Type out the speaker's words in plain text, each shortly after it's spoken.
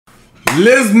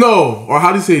Lzino, or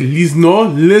how do you say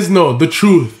Lzino? Lzino, The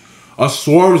Truth, a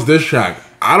Swarmz diss track.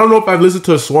 I don't know if I've listened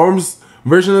to a Swarmz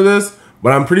version of this,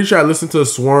 but I'm pretty sure I listened to a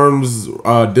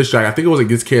Swarmz diss track. I think it was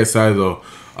against KSI though.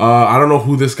 I don't know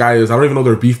who this guy is. I don't even know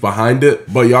their beef behind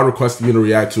it, but y'all requested me to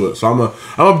react to it. So I'm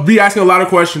gonna be asking a lot of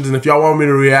questions, and if y'all want me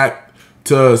to react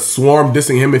to Swarmz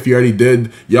dissing him, if you already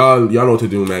did, y'all know what to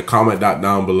do, man. Comment that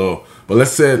down below. But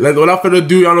without further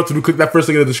ado, y'all know what to do. Click that first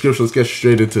link in the description. Let's get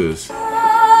straight into this.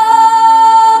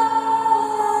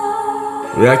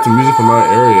 React to music from my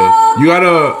area. You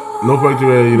gotta no point to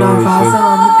it. You know what I'm saying?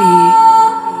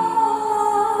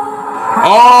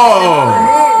 Oh,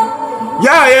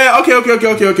 yeah. Okay.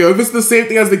 If it's the same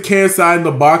thing as the KSI and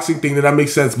the boxing thing, then that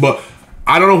makes sense. But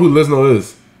I don't know who Lzino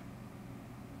is.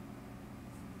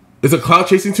 It's a cloud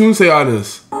chasing tune. Say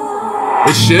honest.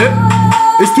 It's shit.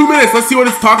 It's 2 minutes. Let's see what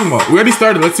it's talking about. We already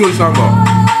started. Let's see what it's talking about.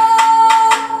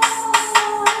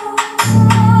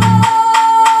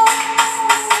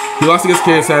 He lost against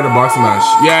KSI in the boxing match.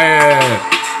 Yeah.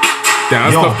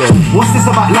 Damn, that's tough though. What's this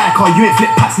about like? Oh, you ain't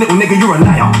flip packs, little nigga, you're a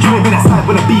liar. You ain't been outside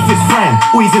when a beef is friend.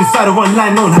 Always inside of one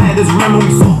line, known higher. There's a ram when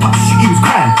we saw pop shit, he was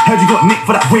crying. Heard you got nicked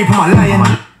for that rape on my lion.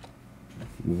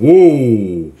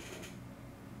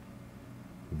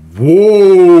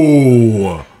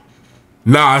 Whoa.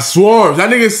 Nah, Swarmz. That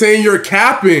nigga's saying you're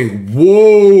capping.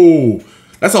 Whoa.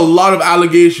 That's a lot of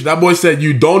allegations. That boy said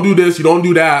you don't do this, you don't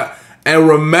do that. And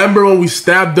remember when we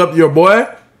stabbed up your boy?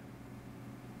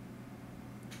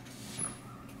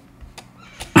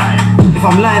 If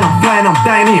I'm lying, I'm flying, I'm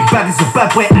dying, ain't bad, it's a bad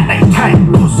boy at that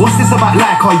time. What's this about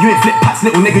like? Oh, you ain't flip packs,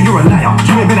 little nigga, you're a liar.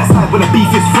 You ain't been outside when a beef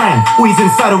is friend. Always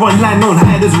inside of one line, known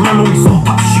higher. There's a ram when we saw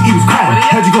pop shit, he was crying.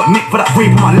 Heard you got nicked for that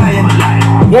rape on my lion.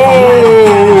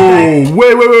 Whoa!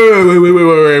 Wait.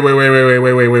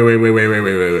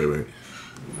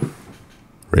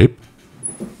 Rape?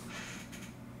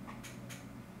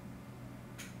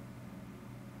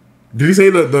 Did he say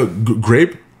the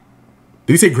grape?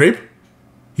 Did he say grape?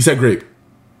 He said grape.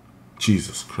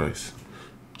 Jesus Christ.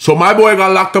 So my boy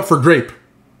got locked up for grape.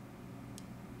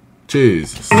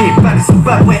 Jesus. How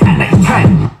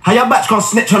your batch can't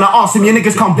snitch on the arse and your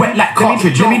niggas come wet like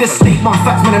cartridge. Let me just state my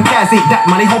facts, man, them guys ain't that,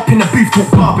 man. They hop in the booth, talk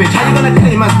garbage. How you gonna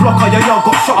claim as blocker? Your yard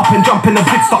got shot up and jump in the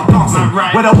vid, start dancing.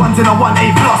 Where the ones in a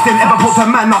 1A blasting, ever put a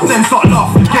man up, then start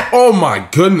laughing. Oh my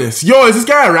goodness. Yo, is this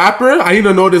guy a rapper? I need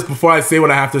to know this before I say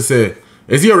what I have to say.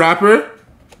 Is he a rapper?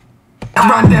 I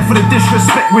ran there for the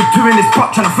disrespect with doing this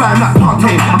pop, trying to fly in that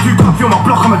plantain. I'm too comfy on my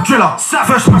block, I'm a driller.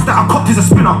 First match that I copped is a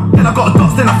spinner. Then I got a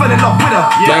dots, then I fell in love with her.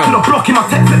 Yeah, to the block in my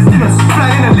tech flip dinners.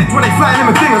 Flying in the lids when they flying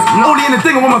in my dingers. Only in the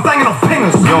dinger when we're banging off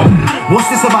pingers. Yo, what's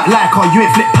this about like? Oh, you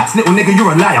ain't flip packs, little nigga,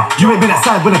 you're a liar. You ain't been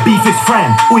outside when a beef is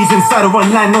friend. Always inside of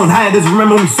one line, known higher. There's a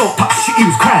remember when we saw pop shit, he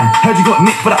was crying. Heard you got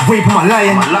nicked for that rape on my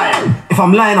lion. If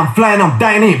I'm lying, I'm flying, I'm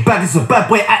dying, ain't bad, it's a bad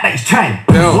boy act that he's trying.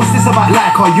 What's this about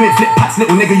like? Oh, you ain't flip packs,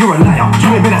 little nigga, you're a liar.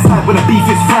 You ain't been outside when a beef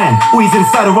is friend. Always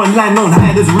inside of one line, known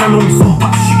higher. There's a remember when we saw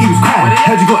pop shit, he was crying.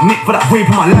 Heard you got nicked for that rape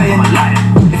on my lion.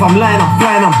 If I'm lying, I'm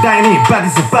flying, I'm dying, ain't bad,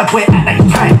 it's a bad boy act that he's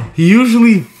trying. He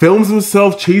usually films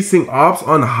himself chasing ops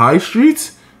on high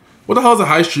streets. What the hell is a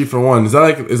high street for one? Is that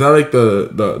like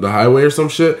the highway or some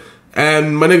shit?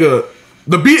 And my nigga,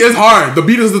 the beat is hard. The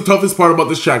beat is the toughest part about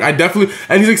this track. I definitely,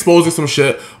 and he's exposing some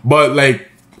shit, but like,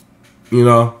 you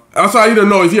know, also I need to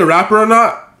know, is he a rapper or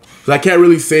not? Cause I can't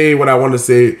really say what I want to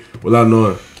say without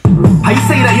knowing. How you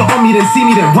say that you're on me, then see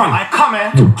me, then run? I come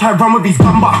here. Try run with his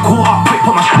gun, but I caught up quick,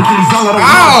 put my shit in his gun.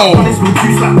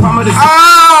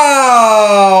 Ow!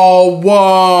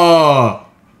 Ow!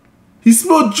 He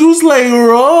smelled juice like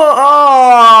raw.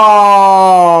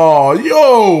 Oh,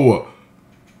 yo.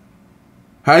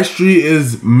 High Street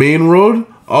is main road.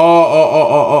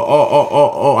 Oh.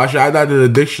 I should add that to the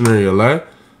dictionary, right?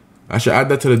 I should add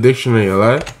that to the dictionary,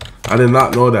 right? I did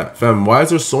not know that, fam. Why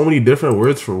is there so many different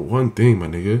words for one thing, my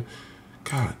nigga?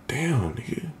 God damn,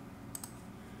 nigga.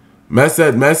 Man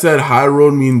said high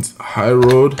road means high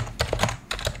road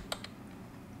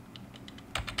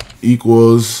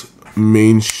equals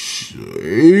main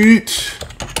street.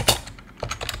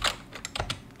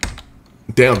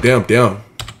 Damn.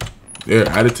 There,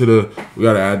 add it to the, we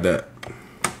gotta add that.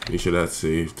 Make sure that's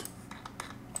saved.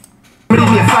 Leave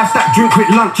me a 5-stack drink with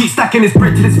lunch, each stacking his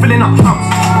bread till it's filling up trunks.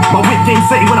 My whip game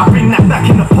say when I bring that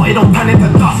back in the pot, it don't pan into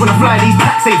dust. When I fly these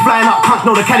packs, ain't flying up cunts.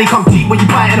 Know the caddy come deep when you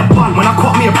buy it in a bun. When I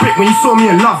caught me a brick, when you saw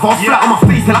me in love, I was flat on my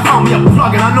face till I found me a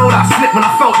plug. And I know that I slipped when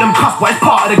I felt them cuss, but it's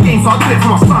part of the game, so I do it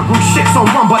for my son. Real shit's on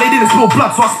one, but they didn't spill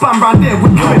blood, so I spun round there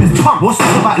with you in this pump. What's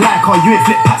this about like? Oh, you ain't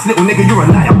flip packs, little nigga, you're a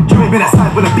liar. You ain't been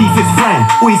outside with a beef is flying.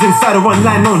 Always inside a run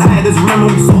line, known higher. There's remember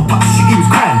when we saw pop shit, he was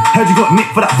crying. Heard you got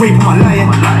nicked for that rape, am I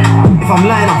lying? If I'm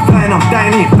lying, I'm flying, I'm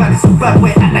dying. Ain't bad, it's a bad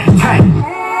way, act like you trying.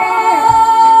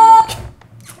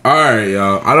 Alright,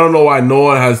 y'all. I don't know why no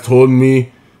one has told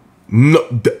me. No,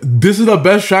 this is the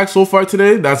best track so far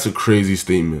today. That's a crazy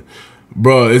statement,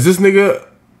 bro. Is this nigga?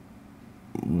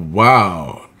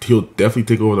 Wow, he'll definitely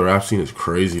take over the rap scene. It's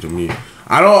crazy to me.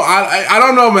 I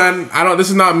don't know, man. This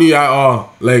is not me at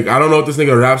all. Like, I don't know if this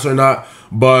nigga raps or not.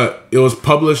 But it was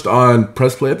published on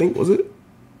Press Play, I think, was it?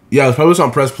 Yeah, it was published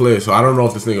on Press Play. So I don't know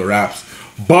if this nigga raps.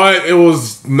 But it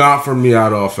was not for me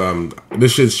at all, fam.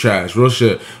 This shit's trash. Real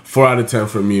shit. 4 out of 10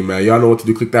 for me, man. Y'all know what to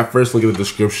do. Click that first link in the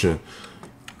description.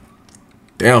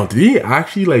 Damn, did he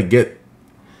actually, like, get...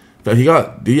 Did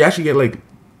he actually get, like,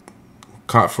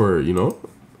 caught for, you know,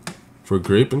 for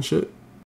grape and shit?